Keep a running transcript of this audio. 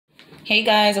Hey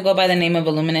guys, I go by the name of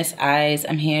Luminous Eyes.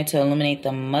 I'm here to illuminate the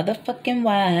motherfucking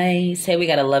wise. Hey, we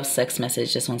got a love sex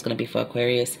message. This one's going to be for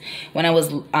Aquarius. When I was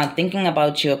thinking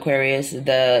about you, Aquarius,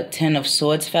 the Ten of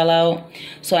Swords fell out.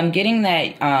 So I'm getting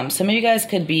that some of you guys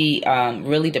could be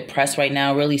really depressed right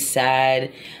now, really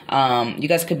sad. You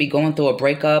guys could be going through a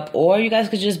breakup, or you guys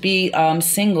could just be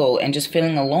single and just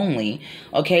feeling lonely.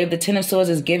 Okay, the Ten of Swords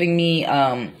is giving me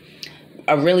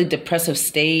a really depressive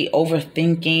state,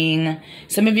 overthinking.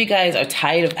 Some of you guys are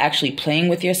tired of actually playing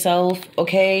with yourself,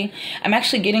 okay? I'm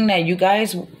actually getting that you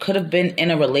guys could have been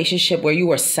in a relationship where you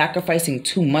were sacrificing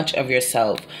too much of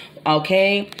yourself,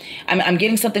 okay? I'm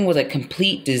getting something was a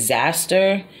complete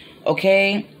disaster,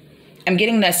 okay? I'm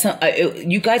getting that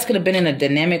you guys could have been in a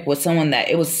dynamic with someone that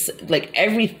it was like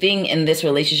everything in this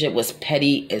relationship was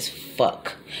petty as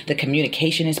fuck. The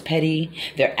communication is petty.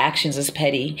 Their actions is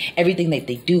petty. Everything that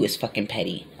they do is fucking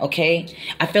petty. Okay?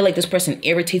 I feel like this person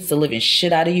irritates the living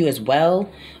shit out of you as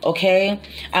well. Okay?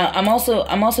 I'm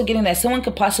also getting that someone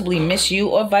could possibly miss you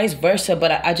or vice versa,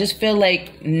 but I just feel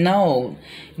like no.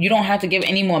 You don't have to give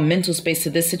any more mental space to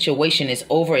this situation. It's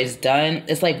over. It's done.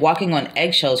 It's like walking on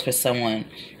eggshells for someone.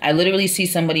 I literally see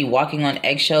somebody walking on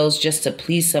eggshells just to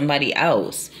please somebody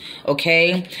else.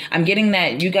 Okay? I'm getting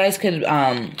that you guys could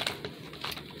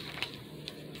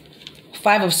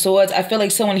Five of Swords. I feel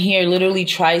like someone here literally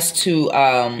tries to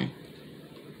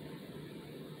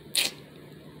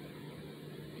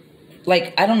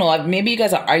like, I don't know, maybe you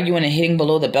guys are arguing and hitting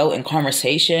below the belt in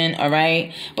conversation, all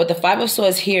right? But the Five of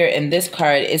Swords here in this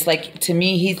card is like, to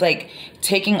me, he's like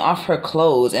taking off her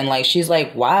clothes. And like, she's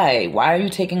like, why? Why are you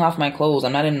taking off my clothes?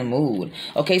 I'm not in the mood.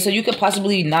 Okay, so you could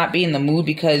possibly not be in the mood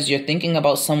because you're thinking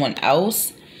about someone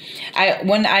else.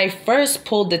 When I first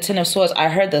pulled the Ten of Swords, I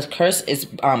heard the curse is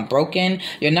broken.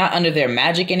 You're not under their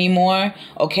magic anymore,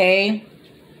 okay?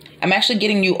 I'm actually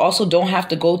getting you also don't have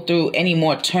to go through any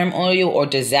more turmoil or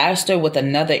disaster with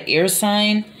another air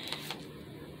sign.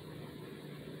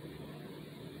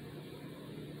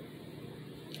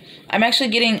 I'm actually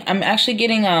getting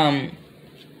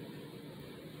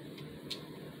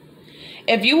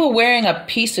if you were wearing a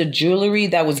piece of jewelry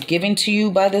that was given to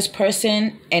you by this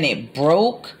person and it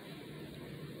broke,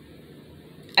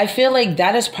 I feel like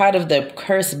that is part of the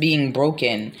curse being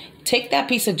broken. Take that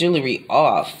piece of jewelry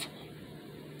off.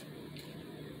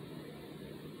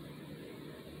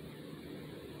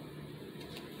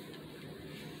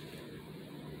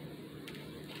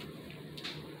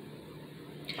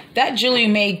 That jewelry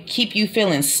may keep you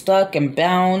feeling stuck and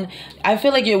bound. I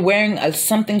feel like you're wearing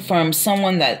something from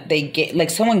someone that they get, like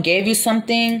someone gave you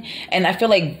something, and I feel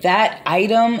like that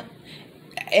item,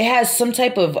 it has some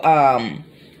type of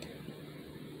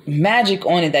magic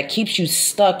on it that keeps you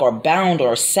stuck or bound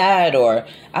or sad, or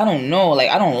I don't know, like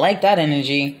I don't like that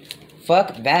energy.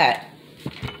 Fuck that.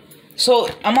 So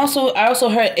I also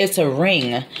heard it's a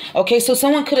ring. Okay, so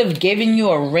someone could have given you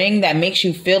a ring that makes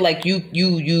you feel like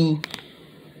you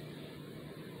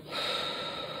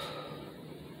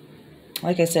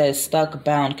like I said, stuck,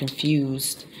 bound,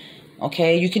 confused.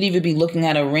 Okay, you could even be looking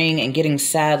at a ring and getting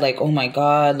sad, like, oh my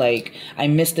God, like, I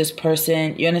miss this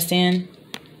person. You understand?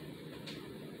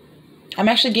 I'm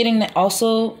actually getting that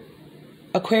also,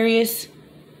 Aquarius.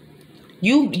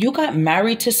 You got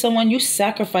married to someone. You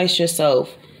sacrificed yourself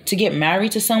to get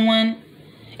married to someone.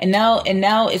 And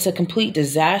now it's a complete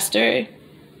disaster.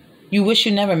 You wish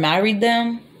you never married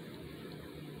them.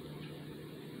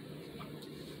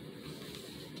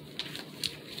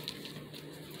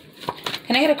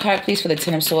 Can I get a card, please, for the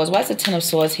Ten of Swords? Why is the Ten of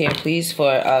Swords here, please, for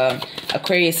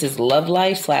Aquarius's love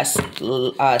life /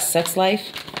 sex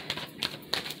life?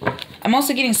 I'm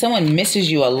also getting someone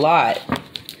misses you a lot.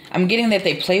 I'm getting that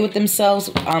they play with themselves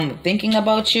thinking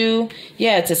about you.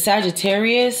 Yeah, it's a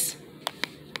Sagittarius.